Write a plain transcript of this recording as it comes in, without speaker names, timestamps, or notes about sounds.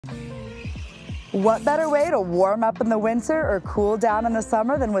What better way to warm up in the winter or cool down in the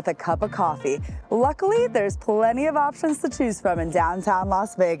summer than with a cup of coffee? Luckily, there's plenty of options to choose from in downtown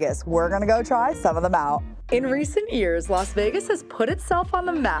Las Vegas. We're gonna go try some of them out. In recent years, Las Vegas has put itself on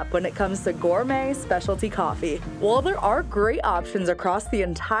the map when it comes to gourmet specialty coffee. While there are great options across the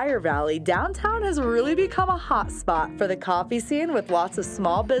entire valley, downtown has really become a hot spot for the coffee scene, with lots of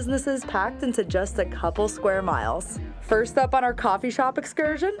small businesses packed into just a couple square miles. First up on our coffee shop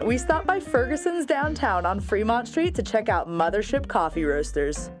excursion, we stopped by Fergusons Downtown on Fremont Street to check out Mothership Coffee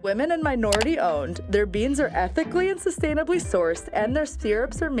Roasters. Women and minority owned, their beans are ethically and sustainably sourced, and their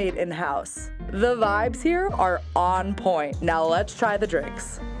syrups are made in-house. The vibes here are on point. Now let's try the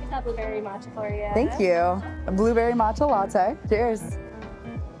drinks. That blueberry matcha for you. Thank you. A blueberry matcha latte. Cheers.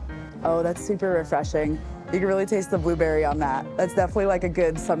 Oh, that's super refreshing. You can really taste the blueberry on that. That's definitely like a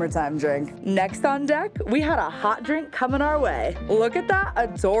good summertime drink. Next on deck, we had a hot drink coming our way. Look at that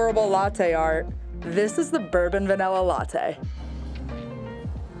adorable latte art. This is the bourbon vanilla latte.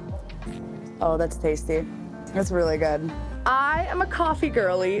 Oh, that's tasty. That's really good. I am a coffee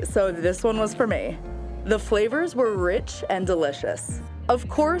girly, so this one was for me. The flavors were rich and delicious. Of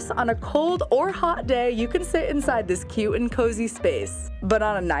course, on a cold or hot day, you can sit inside this cute and cozy space. But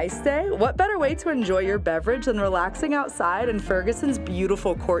on a nice day, what better way to enjoy your beverage than relaxing outside in Ferguson's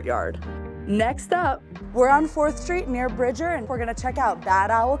beautiful courtyard? Next up, we're on 4th Street near Bridger, and we're gonna check out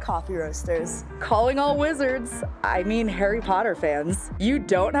Bad Owl Coffee Roasters. Calling all wizards, I mean Harry Potter fans. You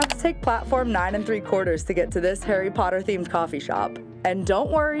don't have to take platform 9 3/4 to get to this Harry Potter themed coffee shop. And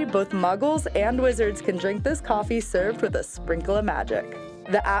don't worry, both muggles and wizards can drink this coffee served with a sprinkle of magic.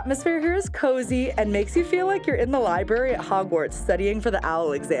 The atmosphere here is cozy and makes you feel like you're in the library at Hogwarts studying for the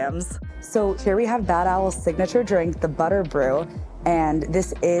owl exams. So here we have Bad Owl's signature drink, the Butter Brew. And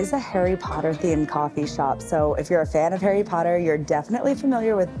this is a Harry Potter themed coffee shop. So if you're a fan of Harry Potter, you're definitely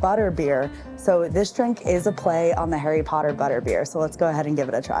familiar with butter beer. So this drink is a play on the Harry Potter butter beer. So let's go ahead and give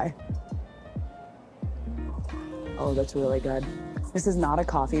it a try. Oh, that's really good. This is not a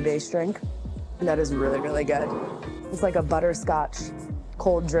coffee-based drink. That is really, really good. It's like a butterscotch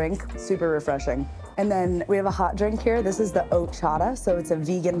cold drink, super refreshing. And then we have a hot drink here. This is the oat chata. So it's a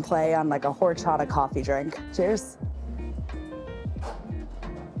vegan play on like a horchata coffee drink. Cheers.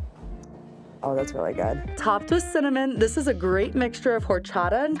 Oh, that's really good. Topped with cinnamon, this is a great mixture of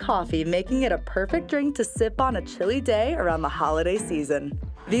horchata and coffee, making it a perfect drink to sip on a chilly day around the holiday season.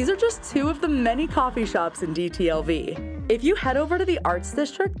 These are just two of the many coffee shops in DTLV. If you head over to the Arts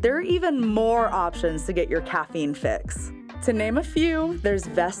District, there are even more options to get your caffeine fix. To name a few, there's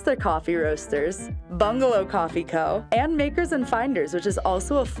Vesta Coffee Roasters, Bungalow Coffee Co., and Makers and Finders, which is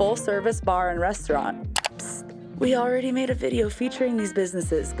also a full-service bar and restaurant. Psst. We already made a video featuring these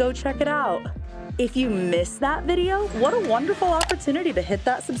businesses. Go check it out. If you missed that video, what a wonderful opportunity to hit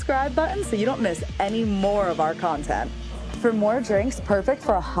that subscribe button so you don't miss any more of our content. For more drinks perfect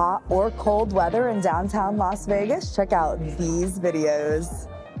for hot or cold weather in downtown Las Vegas, check out these videos.